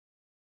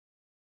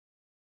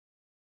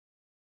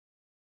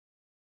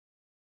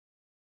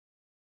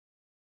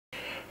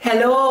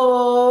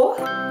Hello!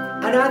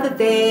 Another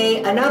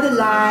day, another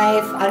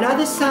life,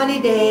 another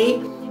sunny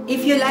day.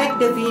 If you like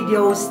the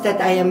videos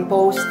that I am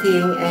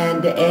posting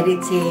and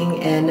editing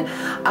and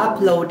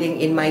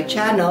uploading in my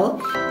channel,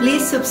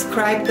 please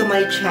subscribe to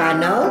my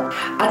channel.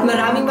 At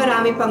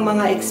maraming pang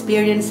mga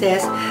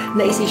experiences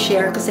na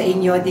isi-share ko sa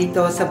inyo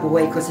dito sa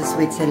buhay ko sa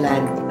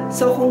Switzerland.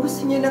 So kung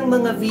gusto niyo ng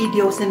mga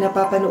videos na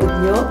napapanood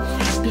nyo,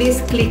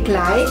 please click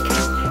like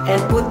and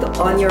put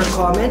on your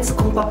comments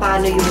kung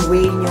paano yung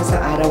way nyo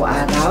sa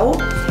araw-araw.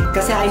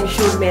 Kasi I'm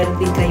sure meron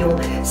din kayong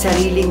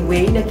sariling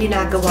way na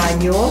ginagawa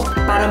nyo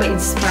para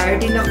ma-inspire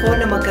din ako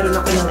na magkaroon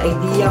ako ng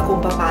idea kung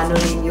paano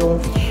rin yung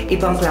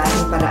ibang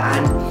klaseng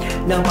paraan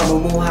ng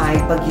pamumuhay,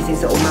 pagising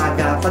sa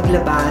umaga,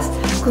 paglabas,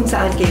 kung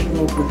saan kayo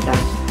pumupunta.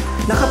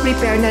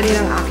 Naka-prepare na rin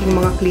ang aking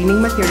mga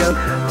cleaning material.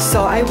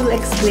 So, I will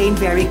explain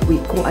very quick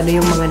kung ano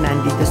yung mga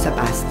nandito sa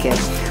basket.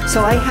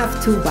 So, I have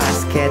two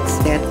baskets.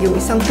 Yung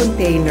isang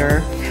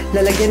container,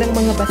 lalagyan ng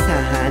mga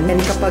basahan.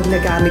 And kapag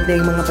nagamit na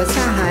yung mga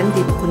basahan,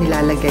 dito ko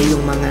nilalagay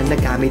yung mga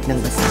nagamit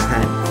ng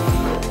basahan.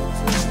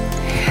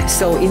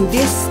 So, in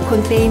this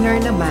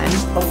container naman,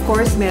 of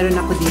course, meron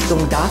ako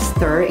ditong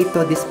duster.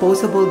 Ito,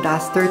 disposable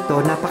duster to.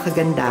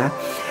 Napakaganda.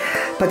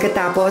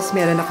 Pagkatapos,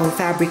 meron akong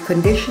fabric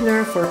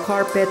conditioner for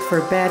carpet, for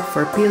bed,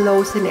 for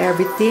pillows, and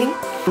everything.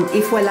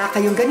 If wala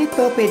kayong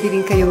ganito, pwede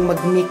rin kayong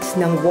mag-mix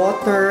ng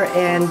water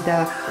and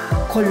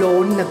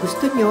cologne na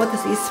gusto nyo,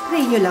 tapos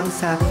i-spray nyo lang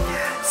sa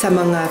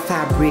mga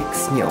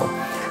fabrics nyo.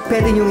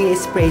 Pwede nyo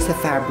i-spray sa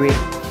fabric.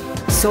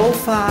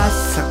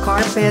 Sofas, sa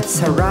carpet,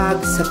 sa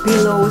rugs, sa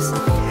pillows,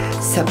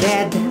 sa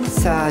bed,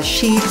 sa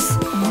sheets,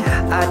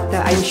 at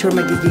I'm sure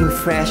magiging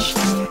fresh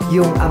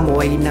yung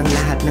amoy ng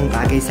lahat ng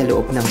bagay sa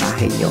loob ng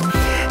bahay nyo.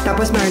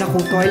 Tapos meron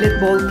akong toilet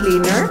bowl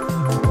cleaner.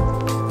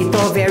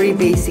 Ito, very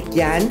basic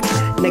yan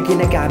na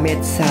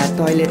ginagamit sa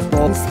toilet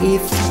bowls.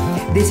 If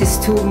this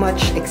is too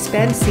much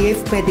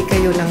expensive, pwede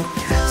kayo ng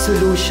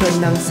solution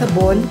ng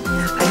sabon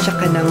at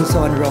saka ng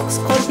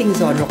Zonrox. Konting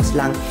Zonrox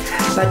lang.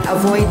 But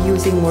avoid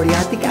using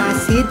muriatic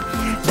acid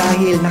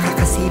dahil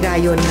nakakasira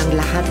yon ng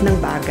lahat ng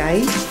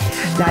bagay.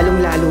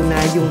 Lalong-lalo na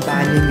yung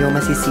banyo nyo,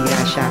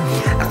 masisira siya.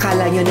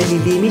 Akala nyo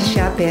nalilinis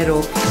siya, pero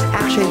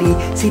actually,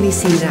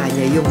 sinisira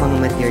niya yung mga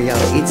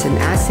material. It's an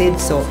acid,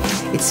 so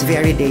it's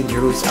very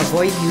dangerous.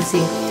 Avoid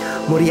using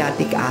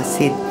muriatic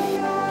acid.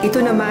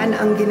 Ito naman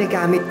ang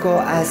ginagamit ko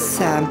as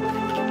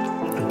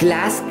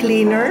glass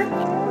cleaner.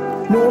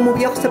 Noong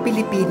umuwi ako sa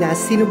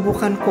Pilipinas,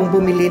 sinubukan kong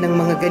bumili ng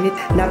mga ganit.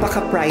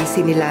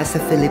 Napaka-pricey nila sa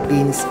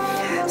Philippines.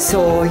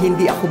 So,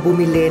 hindi ako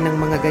bumili ng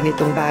mga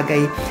ganitong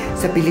bagay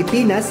sa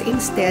Pilipinas.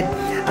 Instead,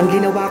 ang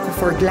ginawa ko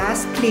for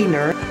glass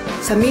cleaner,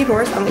 sa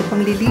mirrors, ang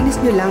ipanglilinis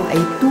nyo lang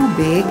ay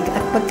tubig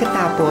at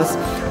pagkatapos,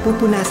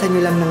 pupunasan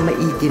nyo lang ng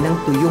maigi ng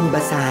tuyong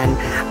basahan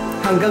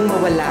hanggang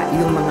mawala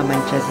yung mga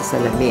mancha sa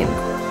salamin.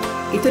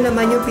 Ito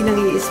naman yung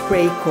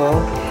pinang-i-spray ko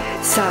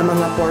sa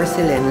mga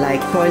porcelain like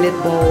toilet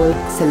bowl,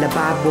 sa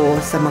lababo,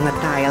 sa mga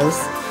tiles.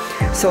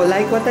 So,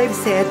 like what I've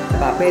said,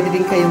 pwede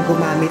din kayong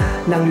gumamit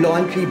ng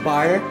laundry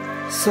bar.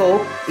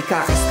 So,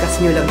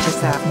 ikakaskas nyo lang siya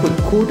sa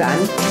kudkudan,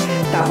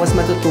 tapos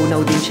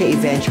matutunaw din siya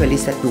eventually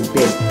sa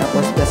tubig.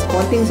 Tapos, plus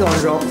konting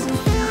Zonrox,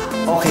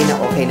 okay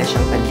na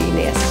siyang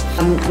panlinis.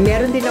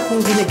 Meron din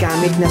akong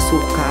ginagamit na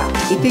suka.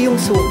 Ito yung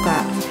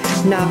suka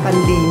na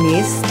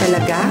panlinis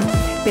talaga,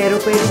 pero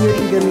pwede nyo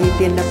rin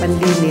gamitin na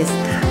panlinis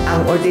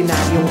ang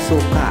ordinaryong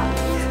suka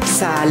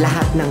sa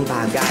lahat ng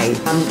bagay.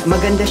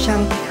 Maganda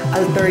siyang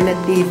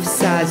alternative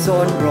sa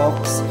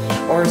Zonrox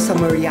or sa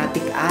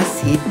muriatic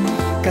acid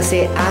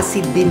kasi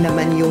acid din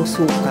naman yung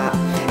suka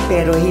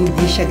pero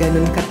hindi siya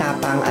ganun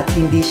katapang at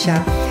hindi siya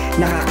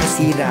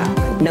nakakasira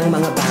ng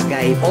mga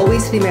bagay.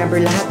 Always remember,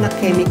 lahat ng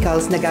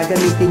chemicals na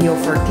gagamitin nyo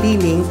for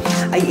cleaning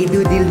ay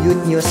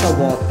i-dilute nyo sa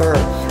water.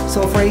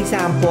 So for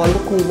example,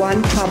 kung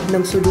 1 cup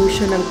ng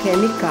solution ng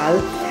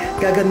chemical,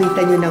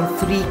 gagamitan nyo ng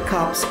 3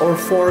 cups or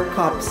 4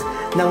 cups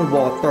ng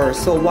water.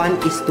 So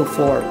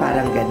 1:4,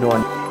 parang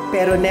ganon.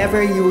 Pero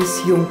never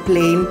use yung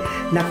plain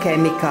na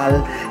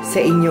chemical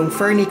sa inyong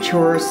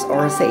furnitures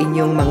or sa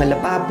inyong mga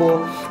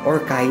lababo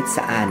or kahit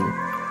saan.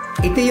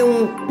 Ito yung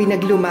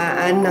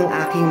pinaglumaan ng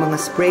aking mga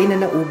spray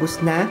na naubos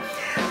na.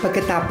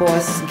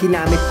 Pagkatapos,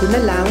 ginamit ko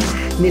na lang,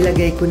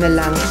 nilagay ko na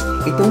lang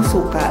itong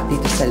suka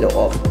dito sa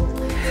loob.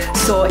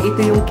 So,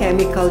 ito yung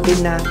chemical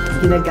din na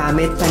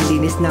ginagamit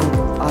panlinis ng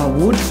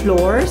wood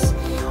floors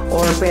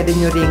or pwede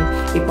nyo ring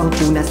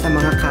ipangpunas sa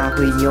mga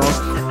kahoy nyo.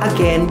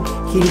 Again,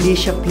 hindi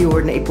siya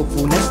pure na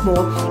ipupunas mo,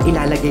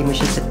 ilalagay mo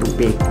siya sa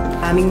tubig.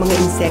 Aming mga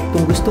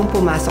insektong gustong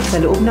pumasok sa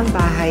loob ng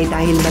bahay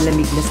dahil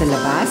malamig na sa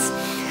labas.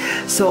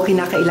 So,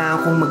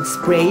 kinakailangan kong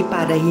mag-spray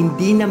para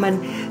hindi naman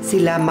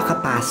sila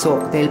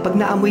makapasok. Dahil pag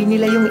naamoy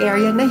nila yung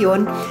area na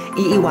yon,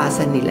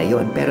 iiwasan nila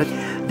yon. Pero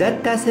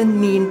that doesn't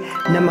mean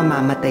na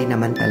mamamatay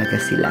naman talaga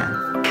sila.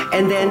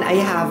 And then, I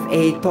have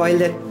a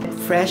toilet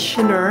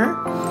freshener.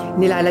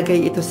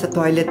 Nilalagay ito sa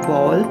toilet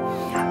bowl.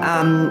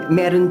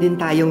 Meron din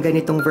tayong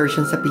ganitong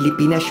version sa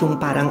Pilipinas,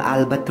 yung parang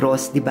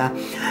albatros, di ba?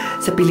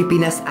 Sa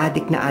Pilipinas,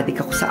 adik na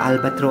adik ako sa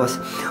albatros.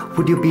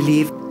 Would you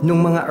believe,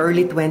 nung mga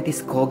early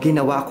 20s ko,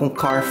 ginawa kong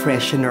car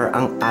freshener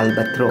ang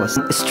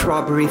albatros.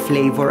 Strawberry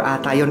flavor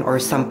ata yun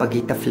or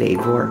sampaguita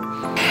flavor.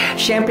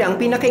 Siyempre, ang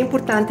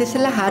pinaka-importante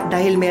sa lahat,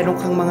 dahil meron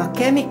kang mga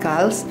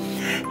chemicals,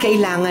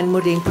 kailangan mo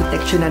rin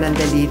proteksyonan ang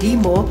daliri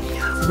mo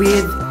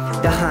with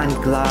the hand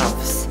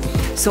gloves.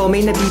 So,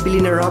 may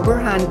nabibili na rubber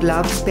hand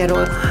gloves,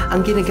 pero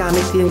ang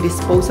ginagamit ko yung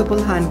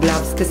disposable hand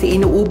gloves kasi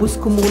inuubos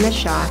ko muna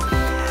siya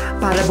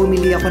para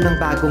bumili ako ng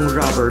bagong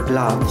rubber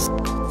gloves.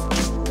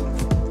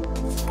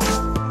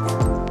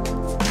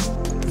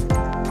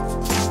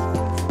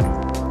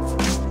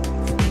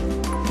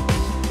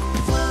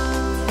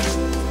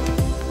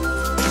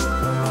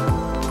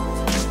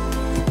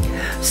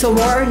 So,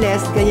 more or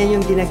less, ganyan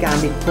yung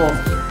ginagamit ko.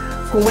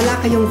 Kung wala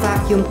kayong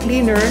vacuum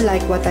cleaner,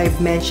 like what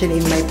I've mentioned in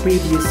my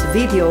previous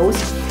videos,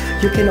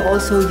 you can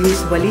also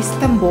use walis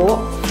tambo.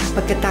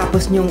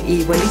 Pagkatapos nyong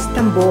i-walis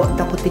tambo,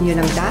 dakutin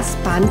nyo ng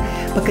dustpan.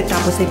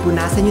 Pagkatapos ay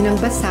punasan nyo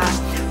ng basa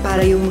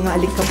para yung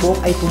mga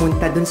alikabok ay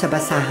pumunta dun sa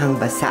basahang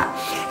basa.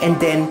 And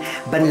then,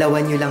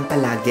 banlawan nyo lang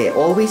palagi.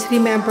 Always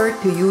remember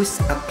to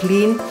use a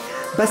clean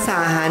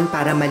basahan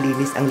para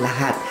malinis ang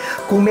lahat.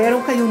 Kung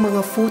meron kayong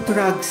mga food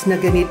rugs na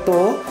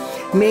ganito,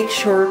 make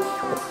sure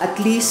at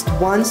least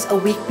once a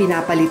week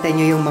pinapalitan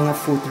nyo yung mga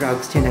food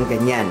rugs nyo ng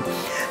ganyan.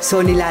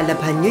 So,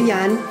 nilalabhan nyo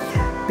yan,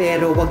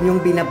 pero wag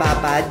nyong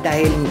binababad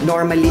dahil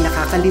normally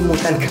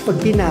nakakalimutan kapag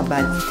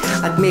binabad,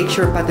 at make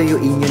sure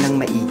patuyuin nyo ng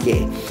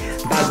maigi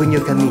bago nyo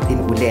gamitin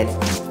ulit.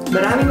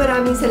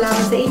 Maraming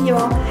salamat sa inyo.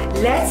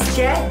 Let's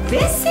get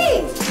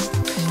busy!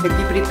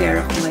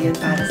 Nag-prepare ako ngayon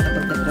para sa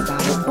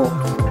pagtatrabaho ko.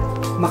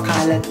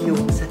 Makalat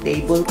yung sa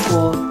table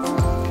ko.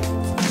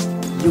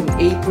 Yung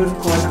apron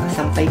ko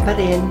nakasampay pa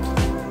rin.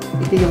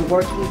 Ito yung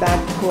working bag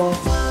ko.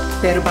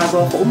 Pero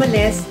bago ako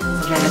umalis,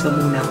 maglalaba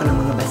muna ako ng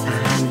mga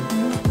basahan.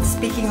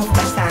 Speaking of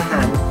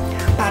basahan,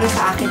 para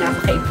sa akin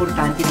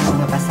napaka-importante ng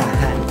mga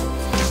basahan.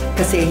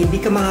 Kasi hindi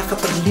ka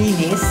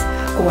makakapaglinis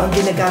kung ang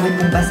ginagamit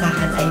mong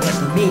basahan ay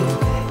madumi.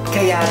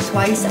 Kaya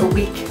twice a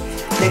week,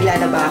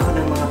 naglalaba ako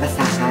ng mga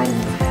basahan.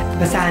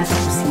 Basahan sa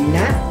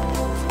kusina,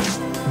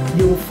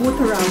 yung food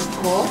rug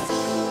ko.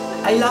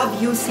 I love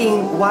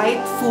using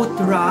white food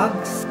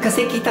rugs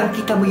kasi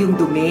kitang-kita mo yung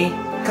dumi.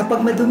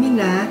 Kapag madumi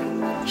na,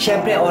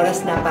 syempre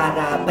oras na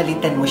para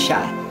palitan mo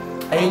siya.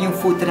 Ayan yung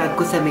food rug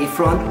ko sa may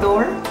front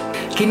door.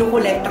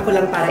 Kinukolekta ko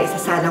lang para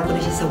isasalang ko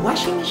na siya sa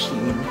washing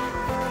machine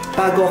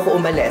bago ako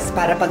umalis,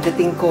 para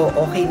pagdating ko,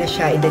 okay na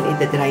siya, and then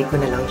i-dry ko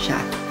na lang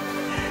siya.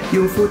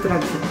 Yung food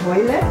rug sa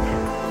toilet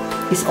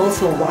is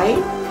also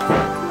white.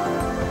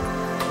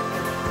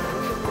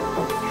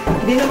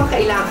 Hindi naman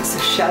kailangan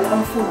sosyal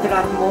ang food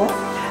rug mo,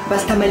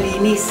 basta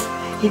malinis.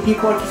 Hindi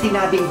porke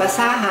sinabing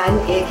basahan,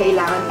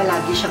 kailangan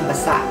palagi siyang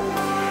basa.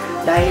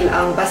 Dahil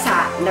ang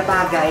basa na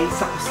bagay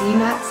sa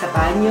kusina, sa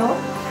banyo,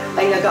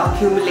 ay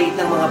nag-accumulate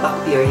ng mga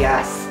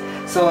bacterias.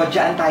 So,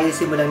 dyan tayo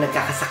simulang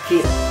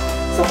nagkakasakit.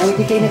 So, kung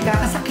hindi kayo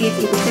nagkakasakit,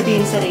 ibig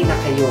sabihin sanay na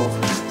kayo.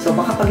 So,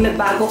 baka pag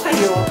nagbago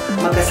kayo,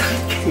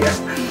 magkasakit kayo.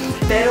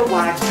 Pero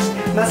what?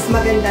 Mas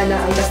maganda na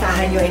ang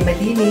basahan nyo ay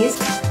malinis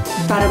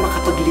para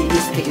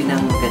makapaglinis kayo ng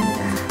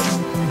maganda.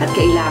 At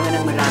kailangan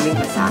ng maraming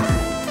basahan.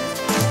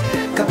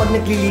 Kapag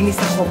naglilinis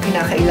ako,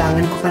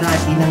 kinakailangan ko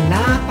parati ng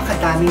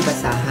napakadaming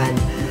basahan.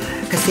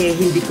 Kasi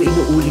hindi ko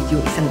inuulit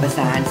yung isang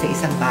basahan sa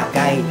isang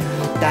bagay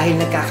dahil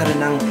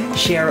nagkakaroon ng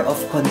share of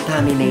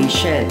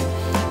contamination.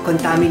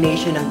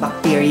 Contamination ng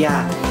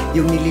bacteria.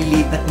 Yung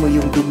nililipat mo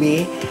yung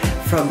dumi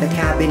from the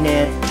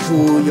cabinet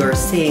to your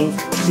sink,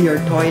 to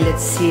your toilet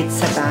seat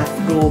sa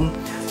bathroom,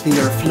 to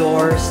your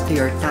floors, to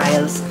your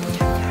tiles.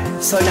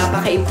 So,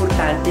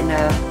 napaka-importante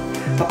na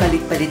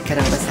papalit-palit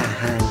ka ng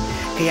basahan.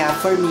 Kaya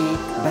for me,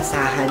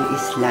 basahan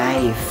is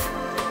life.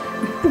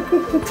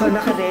 So,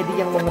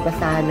 naka-ready yung mga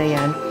basahan na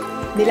yan.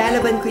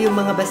 Nilalaban ko yung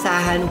mga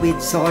basahan with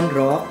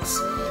Zonrox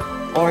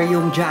or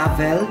yung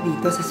Javel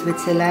dito sa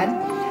Switzerland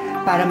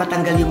para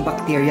matanggal yung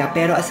bacteria.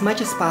 Pero as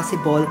much as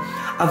possible,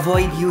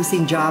 avoid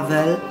using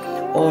Javel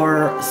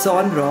or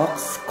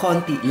Zonrox,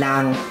 konti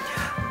lang.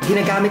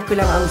 Ginagamit ko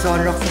lang ang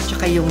Zonrox at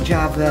saka yung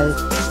Javel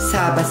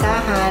sa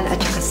basahan at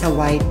saka sa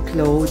white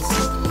clothes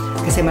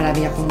kasi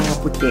marami akong mga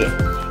puti.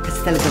 Kasi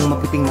talagang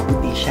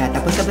maputing-maputi siya.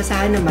 Tapos sa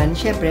basahan naman,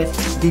 syempre,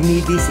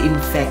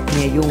 dinidisinfect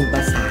niya yung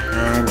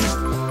basahan.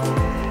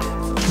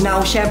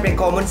 Now, syempre,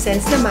 common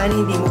sense naman,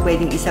 hindi mo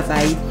pwedeng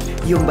isabay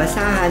yung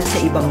basahan sa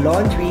ibang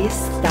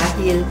laundries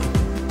dahil,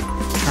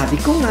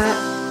 sabi ko nga,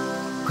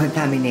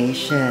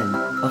 contamination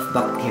of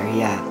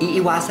bacteria.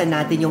 Iiwasan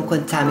natin yung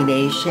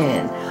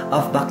contamination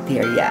of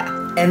bacteria.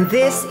 And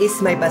this is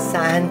my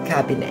basahan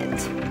cabinet.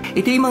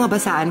 Ito yung mga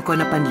basahan ko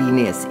na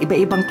panlinis.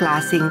 Iba-ibang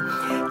klaseng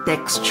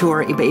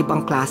texture,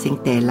 iba-ibang klaseng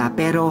tela.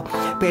 Pero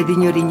pwede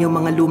nyo rin yung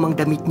mga lumang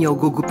damit nyo,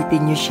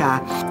 gugupitin nyo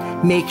siya.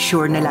 Make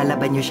sure na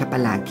lalaban nyo siya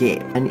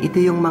palagi. And ito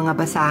yung mga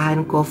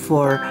basahan ko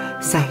for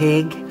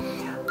sahig,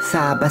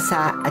 sa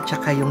basa at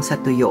saka yung sa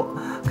tuyo.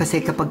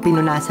 Kasi kapag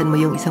pinunasan mo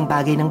yung isang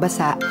bagay ng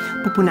basa,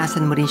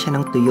 pupunasan mo rin siya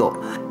ng tuyo.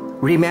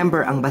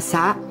 Remember, ang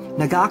basa,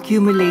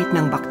 nag-accumulate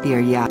ng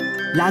bacteria.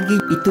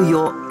 Lagi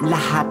ituyo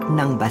lahat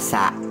ng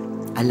basa.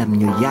 Alam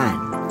nyo yan.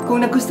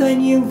 Kung nagustuhan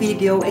niyo yung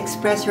video,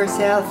 express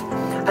yourself.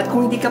 At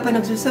kung hindi ka pa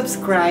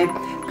nagsusubscribe,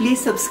 please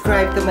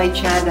subscribe to my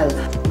channel.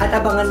 At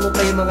abangan mo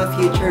pa yung mga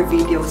future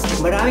videos.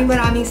 Maraming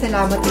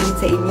salamat ulit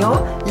sa inyo.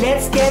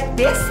 Let's get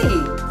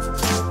busy!